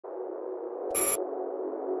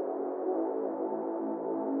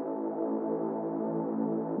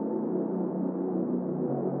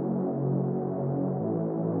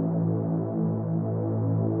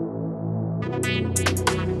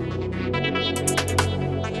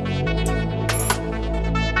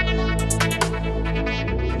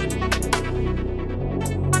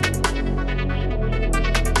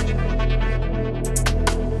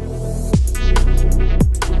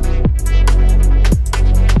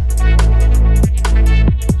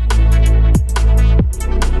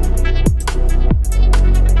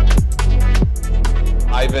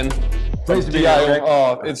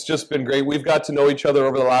Oh, it's just been great. We've got to know each other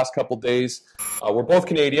over the last couple days. We're both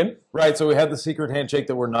Canadian. Right, so we had the secret handshake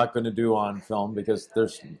that we're not going to do on film because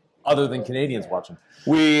there's other than Canadians watching.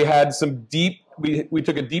 We had some we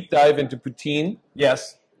took a deep dive into poutine.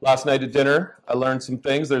 Yes. Last night at dinner, I learned some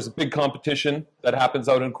things. There's a big competition that happens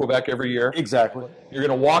out in Quebec every year. Exactly. You're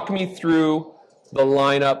going to walk me through the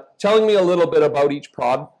lineup, telling me a little bit about each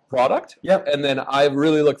product. Yep. And then I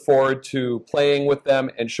really look forward to playing with them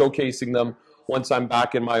and showcasing them once I'm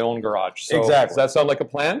back in my own garage. So exactly. Does that sound like a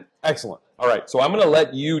plan? Excellent. All right. So I'm going to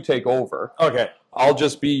let you take over. Okay. I'll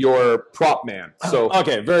just be your prop man. So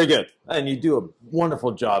okay, very good. And you do a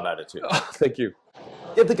wonderful job at it, too. Thank you.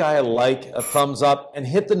 Give the guy a like, a thumbs up, and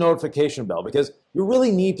hit the notification bell because you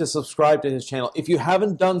really need to subscribe to his channel if you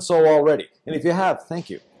haven't done so already. And if you have, thank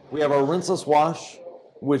you. We have our rinseless wash,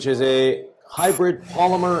 which is a hybrid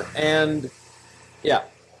polymer and,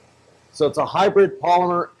 so it's a hybrid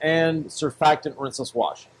polymer and surfactant rinseless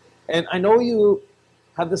wash. And I know you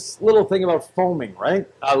have this little thing about foaming, right?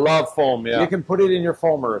 I love foam, yeah. You can put it in your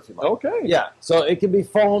foamer if you like. Okay. Yeah, so it can be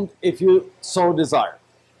foamed if you so desire.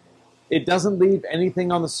 It doesn't leave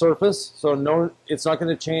anything on the surface, so no, it's not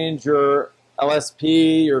going to change your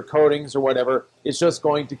LSP, your coatings, or whatever. It's just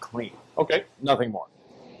going to clean. Okay. Nothing more.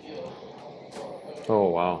 Oh,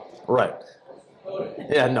 wow. Right.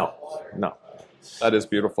 Yeah, no. That is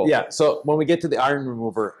beautiful. Yeah, so when we get to the iron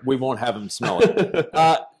remover, we won't have him smell it.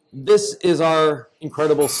 This is our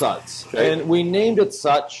incredible suds. Okay. And we named it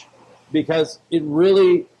such because it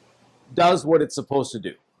really does what it's supposed to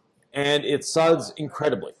do. And it suds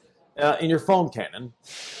incredibly. In your foam cannon,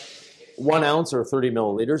 1 ounce or 30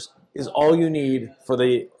 milliliters is all you need for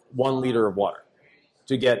the 1 liter of water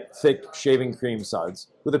to get thick shaving cream suds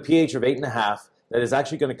with a pH of 8.5 that is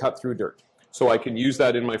actually going to cut through dirt. So I can use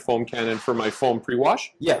that in my foam cannon for my foam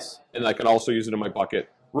pre-wash? Yes. And I can also use it in my bucket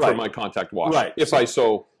for my contact wash, if I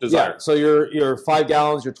so desire. Yeah, so your 5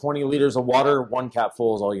 gallons, your 20 liters of water, 1 cap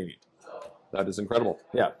full is all you need. That is incredible.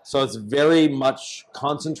 Yeah, so it's very much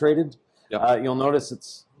concentrated. Yep. You'll notice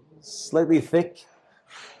it's slightly thick.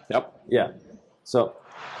 Yep. Yeah. So,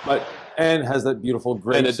 and has that beautiful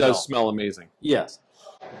gray And it smell. does smell amazing. Yes.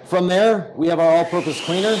 From there, we have our all-purpose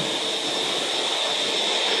cleaner.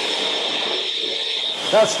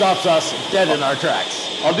 That stops us dead in our tracks.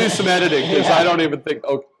 I'll do some editing because I don't even think,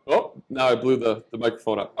 oh, now I blew the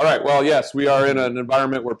microphone up. All right, well, yes, we are in an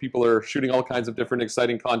environment where people are shooting all kinds of different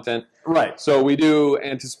exciting content. Right. So we do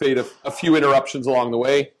anticipate a few interruptions along the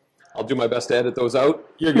way. I'll do my best to edit those out.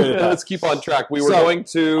 You're good at that. Let's keep on track. We were going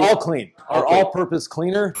to... All clean. Our all-purpose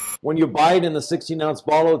cleaner. When you buy it in the 16-ounce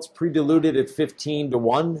bottle, it's pre-diluted at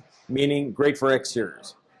 15:1, meaning great for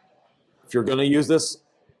exteriors. If you're going to use this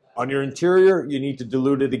on your interior, you need to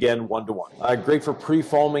dilute it again 1:1. Great for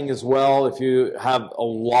pre-foaming as well if you have a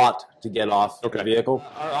lot to get off the vehicle.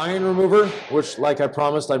 Our iron remover, which, like I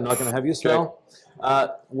promised, I'm not going to have you smell,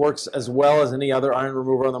 works as well as any other iron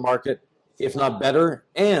remover on the market, if not better,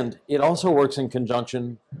 and it also works in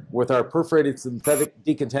conjunction with our perforated synthetic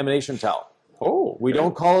decontamination towel. Oh, we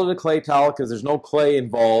don't call it a clay towel because there's no clay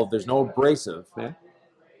involved, there's no abrasive. Yeah.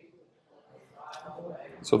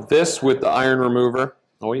 So this with the iron remover.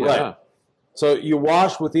 Oh, yeah. Right. So you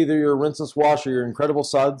wash with either your rinseless wash or your incredible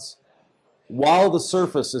suds. While the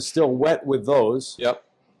surface is still wet with those,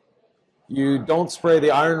 you don't spray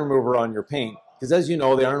the iron remover on your paint. Because as you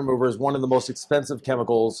know, the iron remover is one of the most expensive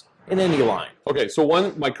chemicals in any line. Okay, so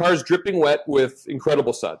my car's dripping wet with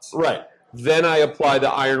incredible suds. Right. Then I apply the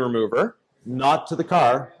iron remover. Not to the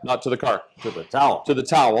car. Not to the car. To the towel. To the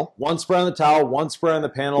towel. 1 spray on the towel, 1 spray on the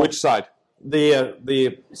panel. Which side?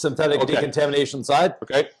 The synthetic decontamination side.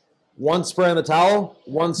 Okay. 1 spray on the towel,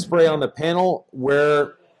 1 spray on the panel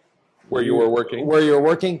where you were working. Where you're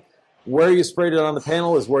working. Where you sprayed it on the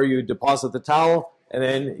panel is where you deposit the towel, and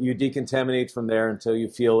then you decontaminate from there until you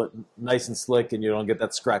feel it nice and slick and you don't get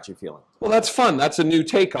that scratchy feeling. Well, that's fun. That's a new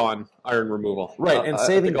take on iron removal. Right, and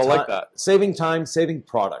saving I like that. Saving time, saving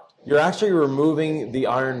product. You're actually removing the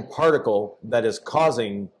iron particle that is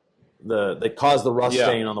causing that caused the rust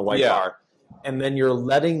stain on the white bar. And then you're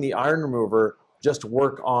letting the iron remover just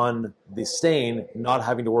work on the stain, not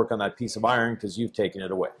having to work on that piece of iron because you've taken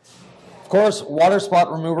it away. Of course, water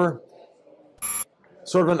spot remover,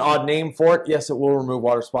 sort of an odd name for it. Yes, it will remove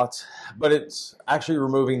water spots, but it's actually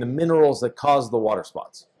removing the minerals that cause the water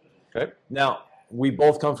spots. Okay. Now, we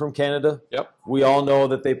both come from Canada. Yep. We all know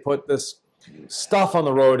that they put this stuff on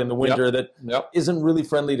the road in the winter that isn't really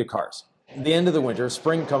friendly to cars. At the end of the winter,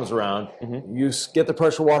 spring comes around, you get the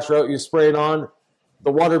pressure washer out, you spray it on, the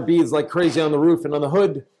water beads like crazy on the roof and on the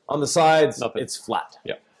hood, on the sides, it's flat.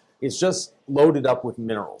 Yeah. It's just loaded up with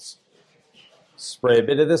minerals. Spray a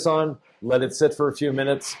bit of this on, let it sit for a few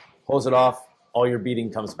minutes, hose it off, all your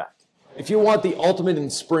beading comes back. If you want the ultimate in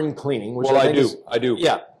spring cleaning, which I do.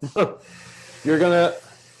 Yeah. You're going to,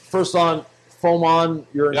 first foam on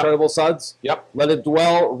your incredible suds. Yep. Let it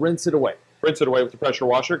dwell, rinse it away. Rinse it away with the pressure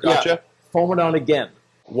washer. Gotcha. Yeah. Foam it on again.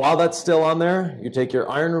 While that's still on there, you take your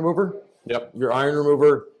iron remover. Yep. Your iron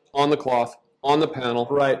remover. On the cloth, on the panel.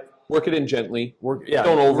 Right. Work it in gently. Yeah.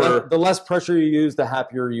 Don't over. The less pressure you use, the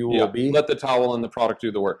happier you will be. Let the towel and the product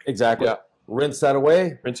do the work. Exactly. Yeah. Rinse that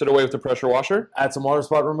away. Rinse it away with the pressure washer. Add some water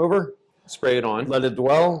spot remover. Spray it on. Let it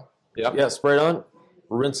dwell. Yep. Yeah, spray it on.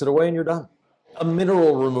 Rinse it away and you're done. A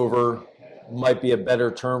mineral remover might be a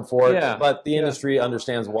better term for it, but the industry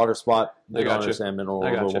understands water spot. They don't understand mineral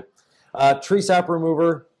removal. Tree sap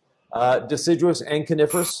remover, deciduous and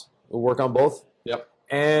coniferous. We'll work on both. Yep.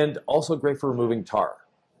 And also great for removing tar.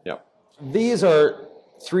 Yep. These are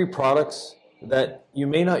 3 products that you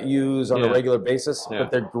may not use on a regular basis,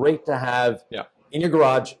 but they're great to have in your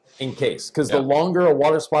garage in case. Because the longer a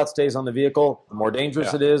water spot stays on the vehicle, the more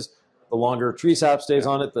dangerous it is. The longer a tree sap stays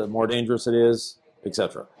on it, the more dangerous it is,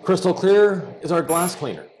 etc. Crystal Clear is our glass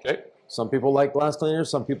cleaner. Okay. Some people like glass cleaners,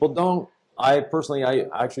 some people don't. I actually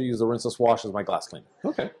use the rinseless wash as my glass cleaner.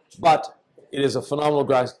 Okay. But it is a phenomenal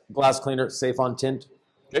glass cleaner, safe on tint.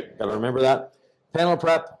 Okay. Got to remember that. Panel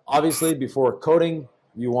prep, obviously, before coating,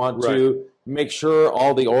 you want to make sure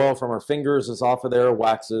all the oil from our fingers is off of there,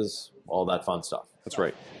 waxes, all that fun stuff. That's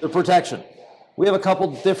right. The protection. We have a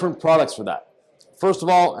couple different products for that. First of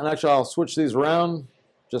all, and actually I'll switch these around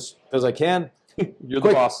just because I can. You're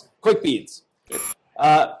the boss. Quick beads.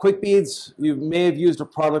 Okay. Quick beads, you may have used a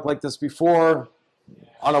product like this before.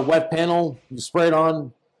 On a wet panel, you spray it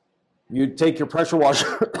on. You take your pressure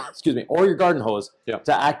washer, excuse me, or your garden hose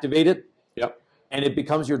to activate it. Yep. And it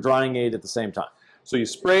becomes your drying aid at the same time. So you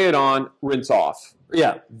spray it on, rinse off.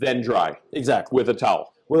 Yeah. Then dry. Exactly. With a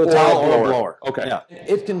towel. With a towel or a blower. Okay. Yeah.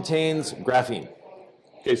 It contains graphene.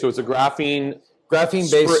 Okay, so it's a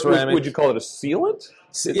graphene-based ceramic. Would you call it a sealant?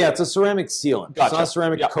 Yeah, it's a ceramic sealant. Gotcha. It's not a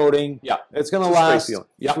ceramic coating. Yeah. It's going to last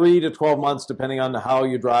 3 to 12 months depending on how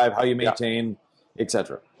you drive, how you maintain,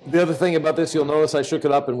 etc. The other thing about this, you'll notice I shook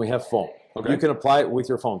it up and we have foam. Okay. You can apply it with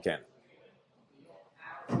your foam can.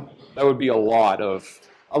 That would be a lot of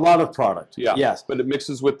product. Yeah. Yes. But it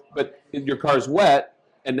mixes with, but your car's wet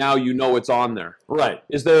and now you know it's on there. Right.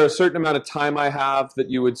 Is there a certain amount of time I have that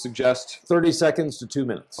you would suggest? 30 seconds to 2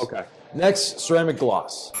 minutes. Okay. Next, ceramic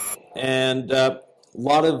gloss. And a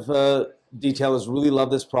lot of detailers really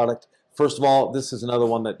love this product. First of all, this is another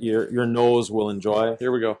one that your nose will enjoy.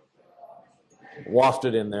 Here we go. Waft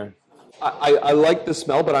it in there. I like the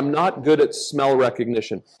smell, but I'm not good at smell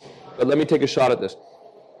recognition. But let me take a shot at this.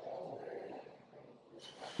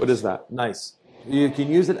 What is that? Nice. You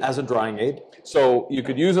can use it as a drying aid. So you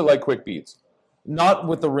could use it like quick beads. Not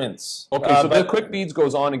with the rinse. Okay, so the quick beads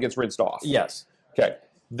goes on and gets rinsed off. Yes. Okay.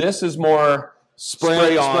 This is more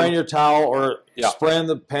spray on your towel or Yeah. spray on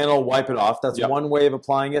the panel, wipe it off. That's Yeah. one way of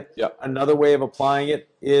applying it. Yeah. Another way of applying it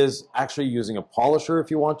is actually using a polisher if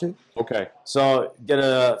you want to. Okay. So get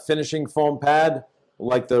a finishing foam pad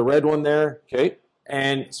like the red one there. Okay.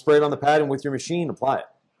 And spray it on the pad and with your machine apply it.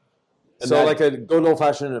 And so that- like a good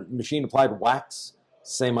old-fashioned machine applied wax,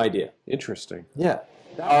 same idea. Interesting. Yeah.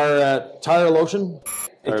 Our tire lotion,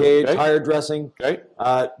 aka Okay. tire dressing. Okay.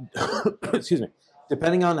 Excuse me.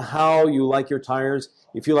 Depending on how you like your tires,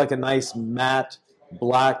 if you like a nice matte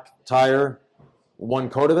black tire, one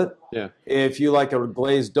coat of it. Yeah. If you like a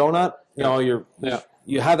glazed donut,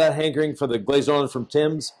 you have that hankering for the glazed donut from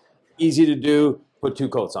Tim's. Easy to do. Put 2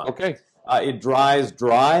 coats on. Okay. It dries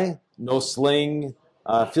dry, no sling.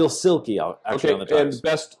 Feels silky actually on the tires.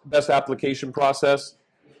 And best application process?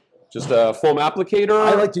 Just a foam applicator?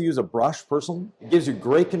 I like to use a brush personally. It gives you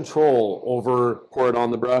great control over. Pour it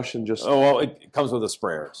on the brush and just. Oh well, it comes with a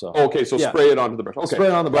sprayer. So okay, so spray it onto the brush. Okay. Spray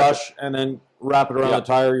it on the brush and then wrap it around the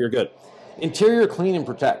tire. You're good. Interior clean and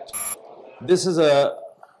protect. This is a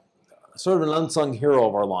sort of an unsung hero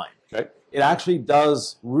of our line. Okay. It actually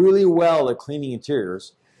does really well at cleaning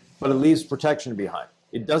interiors, but it leaves protection behind.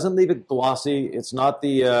 It doesn't leave it glossy. It's not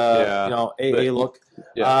the AA look.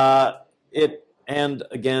 Yeah. And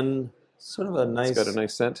again, sort of a nice. It's got a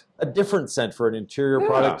nice scent. A different scent for an interior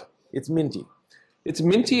product. It's minty. It's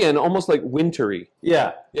minty and almost like wintry.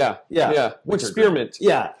 Yeah. Yeah. Yeah. Yeah. With spearmint.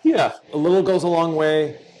 Yeah. Yeah. A little goes a long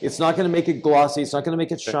way. It's not going to make it glossy. It's not going to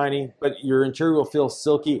make it shiny, but your interior will feel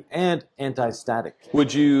silky and anti-static.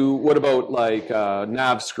 What about like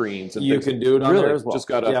nav screens and you things? can do it on there as well. Just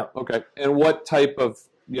gotta, okay. And what type of,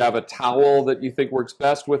 you have a towel that you think works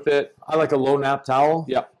best with it? I like a low nap towel.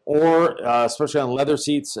 Yeah. Or, especially on leather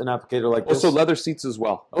seats, an applicator like this. Also leather seats as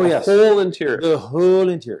well. Oh, yes. The whole interior. The whole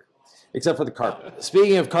interior. except for the carpet.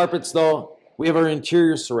 Speaking of carpets, though, we have our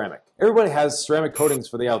interior ceramic. Everybody has ceramic coatings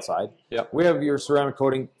for the outside. Yep. We have your ceramic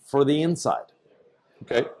coating for the inside.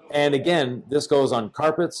 Okay. And again, this goes on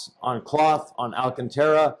carpets, on cloth, on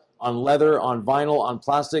𝗢𝗙𝗘𝗪, on leather, on vinyl, on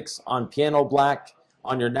plastics, on piano black,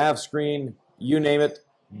 on your nav screen, you name it.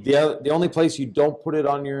 The only place you don't put it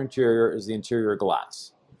on your interior is the interior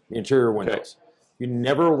glass, the interior windows. Okay. You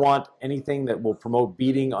never want anything that will promote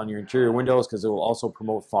beading on your interior windows because it will also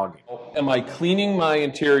promote fogging. Am I cleaning my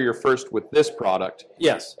interior first with this product?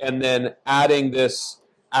 Yes. And then adding this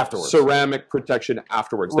afterwards. Ceramic protection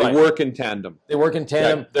afterwards. Right. They work in tandem. They work in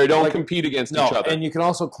tandem. Right. They don't compete against each other. And you can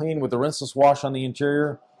also clean with the rinseless wash on the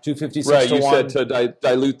interior, 256 right, to 1. Right, you said to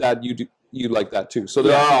dilute that, you like that too. So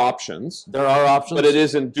there are options. There are options. But it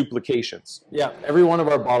isn't duplications. Yeah, every one of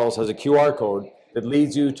our bottles has a QR code that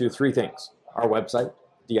leads you to 3 things. Our website,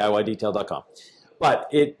 DIYDetail.com. But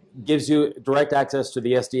it gives you direct access to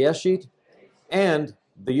the SDS sheet and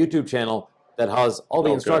the YouTube channel that has all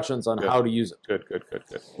the instructions on how to use it. Good.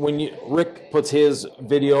 When Rick puts his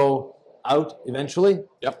video out eventually,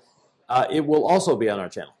 it will also be on our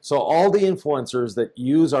channel. So all the influencers that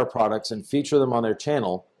use our products and feature them on their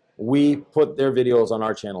channel, we put their videos on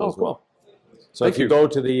our channel as well. So if you go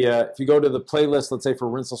to the playlist, let's say for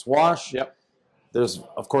rinseless wash, there's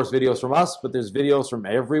of course videos from us, but there's videos from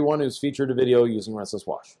everyone who's featured a video using rinseless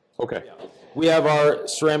wash. Okay. We have our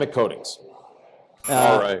ceramic coatings.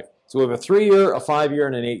 All right. So we have a 3-year, a 5-year,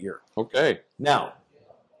 and an 8-year. Okay. Now,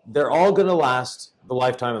 they're all going to last the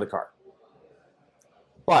lifetime of the car.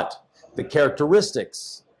 But the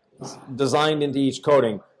characteristics designed into each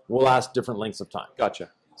coating will last different lengths of time. Gotcha.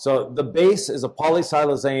 So the base is a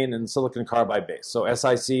polysiloxane and silicon carbide base, so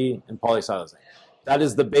SiC and polysiloxane. That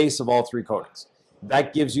is the base of all 3 coatings.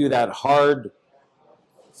 That gives you that hard,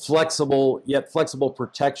 flexible, yet flexible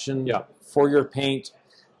protection for your paint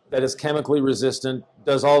that is chemically resistant,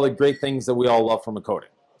 does all the great things that we all love from a coating.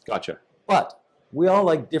 Gotcha. But we all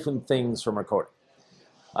like different things from a coating.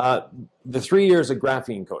 The 3 years of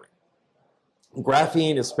graphene coating.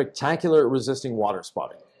 Graphene is spectacular at resisting water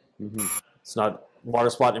spotting. It's not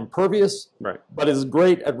water spot impervious, but it's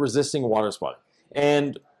great at resisting water spotting.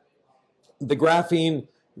 And the graphene,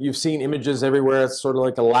 you've seen images everywhere. It's sort of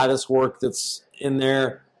like a lattice work that's in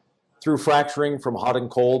there through fracturing from hot and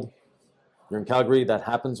cold. You're in Calgary, that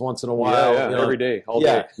happens once in a while. Yeah, every day, all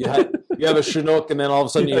day. You have a Chinook, and then all of a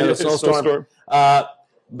sudden you have a snowstorm.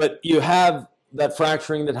 But you have that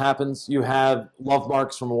fracturing that happens. You have love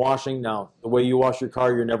marks from washing. Now, the way you wash your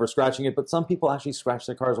car, you're never scratching it, but some people actually scratch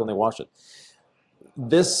their cars when they wash it.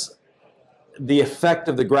 The effect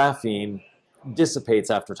of the graphene dissipates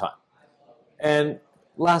after time and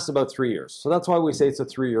lasts about 3 years. So that's why we say it's a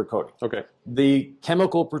 3-year coating. Okay. The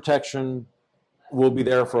chemical protection will be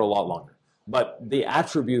there for a lot longer, but the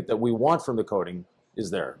attribute that we want from the coating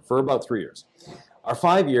is there for about 3 years. Our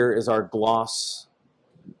 5-year is our gloss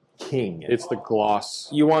king. It's the gloss.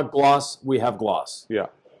 You want gloss, we have gloss. Yeah.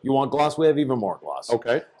 You want gloss, we have even more gloss.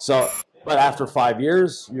 Okay. So, but after 5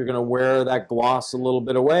 years, you're going to wear that gloss a little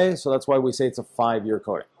bit away, so that's why we say it's a 5-year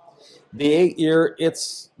coating. The 8-year,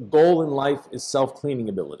 its goal in life is self-cleaning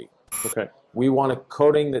ability. Okay. We want a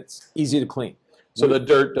coating that's easy to clean. So the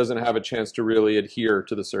dirt doesn't have a chance to really adhere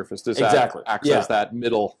to the surface. This acts as that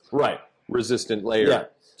middle resistant layer.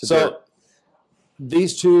 So dirt.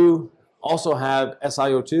 These two also have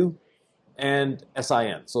SiO2 and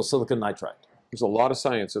SiN, so silicon nitride. There's a lot of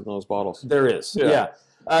science in those bottles. There is,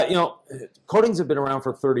 coatings have been around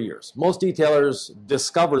for 30 years. Most detailers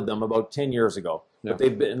discovered them about 10 years ago, but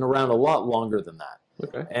they've been around a lot longer than that.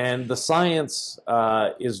 Okay. And the science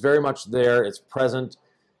is very much there, it's present,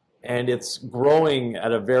 and it's growing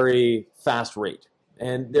at a very fast rate.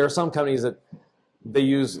 And there are some companies that they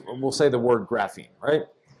use, we'll say the word graphene, right?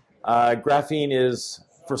 Graphene is,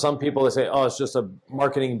 for some people, they say, oh, it's just a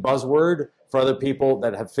marketing buzzword. For other people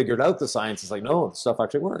that have figured out the science, it's like, no, the stuff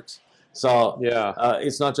actually works. So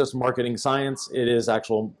it's not just marketing science, it is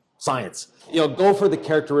actual science. Go for the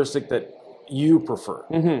characteristic that you prefer.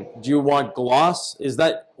 Do you want gloss?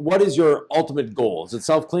 What is your ultimate goal? Is it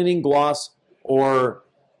self-cleaning, gloss, or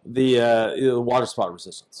the water spot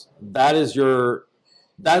resistance? That's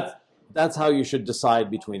how you should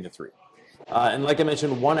decide between the 3. And like I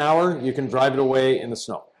mentioned, 1 hour, you can drive it away in the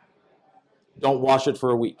snow. Don't wash it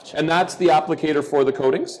for a week. And that's the applicator for the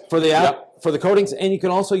coatings? For the coatings, and you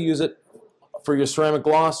can also use it for your ceramic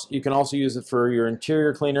gloss. You can also use it for your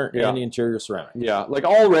interior cleaner and the interior ceramic. Yeah, like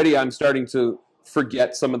already I'm starting to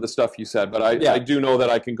forget some of the stuff you said, but I do know that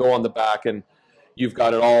I can go on the back and you've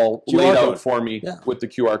got it all laid out for me with the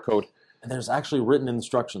QR code. And there's actually written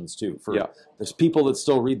instructions too. Yeah. There's people that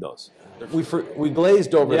still read those. We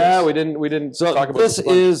glazed over this. Yeah, we didn't So talk about this the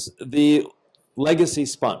sponge. is the Legacy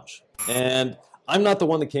Sponge. And I'm not the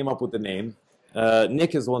one that came up with the name.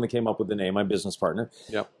 Nick is the one that came up with the name, my business partner.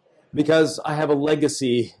 Yep. Because I have a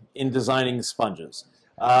legacy in designing sponges.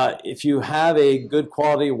 If you have a good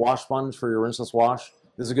quality wash sponge for your rinseless wash,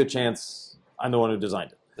 there's a good chance I'm the one who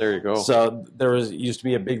designed it. There you go. So used to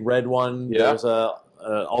be a big red one. Yeah. There's a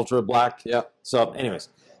ultra black. Yeah. So anyways,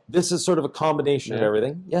 this is sort of a combination of Yeah.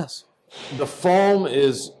 everything. Yes. The foam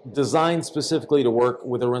is designed specifically to work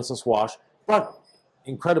with a rinseless wash, but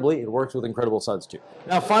incredibly, it works with incredible suds too.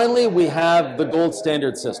 Now finally, we have the gold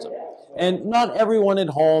standard system. And not everyone at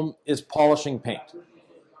home is polishing paint.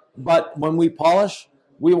 But when we polish,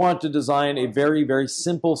 we want to design a very, very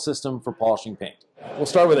simple system for polishing paint. We'll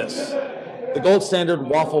start with this. The gold standard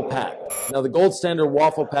waffle pad. Now the gold standard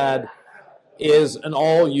waffle pad is an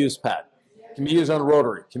all-use pad. It can be used on a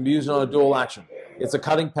rotary, can be used on a dual action. It's a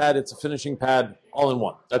cutting pad, it's a finishing pad, all in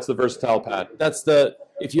one. That's the versatile pad.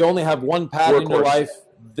 If you only have one pad in your life,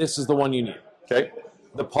 this is the one you need. Okay.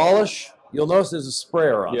 The polish, you'll notice there's a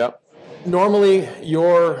sprayer on it. Yep. Normally,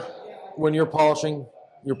 when you're polishing,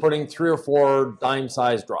 you're putting 3 or 4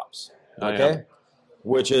 dime-sized drops, okay?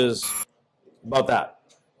 Which is about that.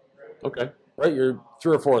 Okay. Right? You're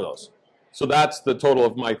 3 or 4 of those. So that's the total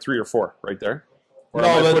of my 3 or 4 right there. Or No,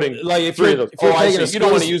 am I but, putting like, if 3 you're- of those? if you're Oh, I taking see. a You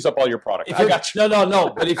don't want to squeeze- use up all your product. If I you're, got you. no.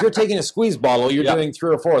 But if you're taking a squeeze bottle, you're Yeah. doing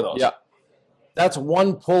 3 or 4 of those. Yeah. That's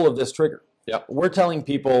one pull of this trigger. Yeah. We're telling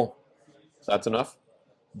people, That's enough.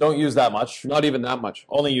 don't use that much. Not even that much.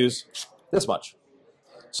 Only use this much.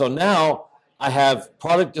 So now I have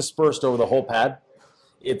product dispersed over the whole pad.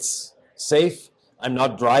 It's safe. I'm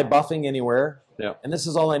not dry buffing anywhere. Yeah. And this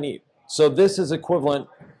is all I need. So this is equivalent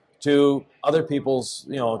to other people's,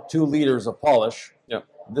 2 liters of polish. Yeah.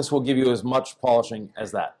 This will give you as much polishing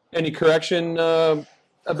as that. Any correction Correction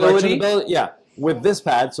ability? ability? Yeah. With this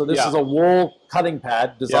pad, so this Yeah. is a wool cutting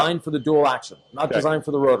pad designed for the dual action, not Okay. designed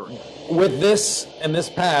for the rotary. With this and this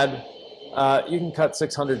pad, you can cut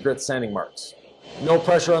 600 grit sanding marks. No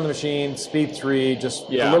pressure on the machine, speed 3, just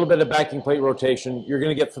a little bit of backing plate rotation. You're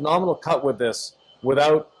going to get phenomenal cut with this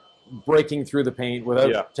without breaking through the paint,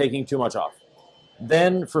 without taking too much off.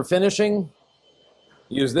 Then for finishing,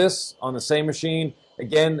 use this on the same machine.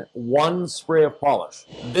 Again, 1 spray of polish.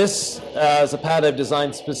 This is a pad I've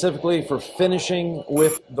designed specifically for finishing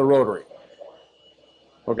with the rotary.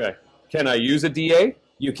 Okay. Can I use a DA?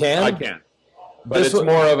 You can. I can. But This it's will-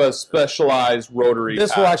 more of a specialized rotary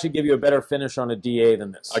This pad. will actually give you a better finish on a DA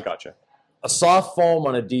than this. I gotcha. A soft foam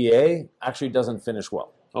on a DA actually doesn't finish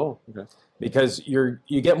well Oh, okay. because you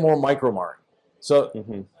get more micro marring. So,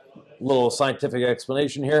 little scientific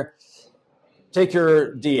explanation here. Take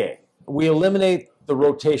your DA. We eliminate the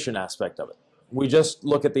rotation aspect of it. We just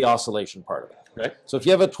look at the oscillation part of it. Okay. So if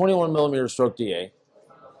you have a 21 millimeter stroke DA,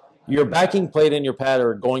 your backing plate and your pad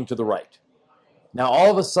are going to the right. Now all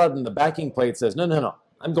of a sudden the backing plate says, no,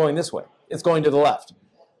 I'm going this way. It's going to the left.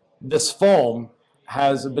 This foam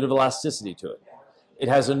has a bit of elasticity to it. It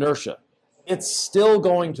has inertia. It's still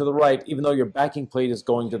going to the right even though your backing plate is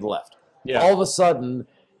going to the left. Yeah. All of a sudden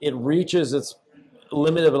it reaches its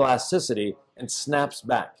limit of elasticity and snaps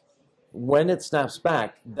back. When it snaps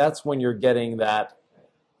back, that's when you're getting that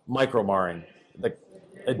micro marring that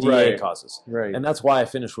a DA causes. Right. And that's why I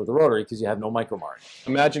finished with the rotary, because you have no micro marring.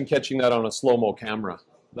 Imagine catching that on a slow-mo camera.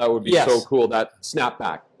 That would be Yes. so cool, that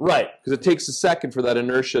snapback. Right. Because it takes a second for that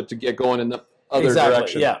inertia to get going in the other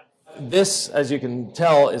direction. Yeah. This, as you can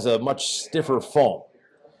tell, is a much stiffer foam.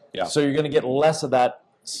 Yeah. So you're going to get less of that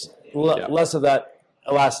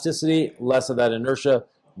elasticity, less of that inertia,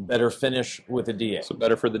 better finish with the DA. So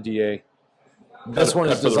better for the DA. This one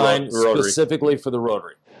is for the designed rotary. specifically for the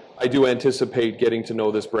rotary. I do anticipate getting to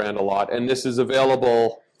know this brand a lot, and this is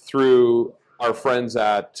available through our friends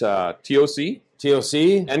at TOC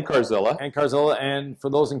TOC and 𝗙𝗪𝗘𝗪. and 𝗙𝗪𝗪, and for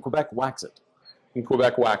those in Quebec, Wax It. In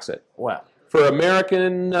Quebec, Wax It. Wow. For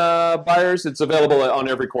American buyers, it's available on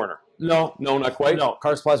every corner. No, Not quite. no.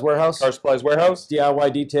 Car Supplies Warehouse, Car Supplies Warehouse.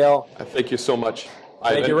 DIY Detail. Thank you so much.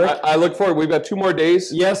 Thank you, Rick. I look forward. We've got 2 more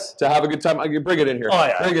days Yes. to have a good time. I can bring it in here. Oh,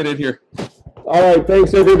 yeah. Bring it in here. All right.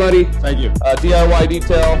 Thanks, everybody. Thank you. DIY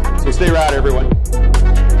Detail. So stay rad, everyone.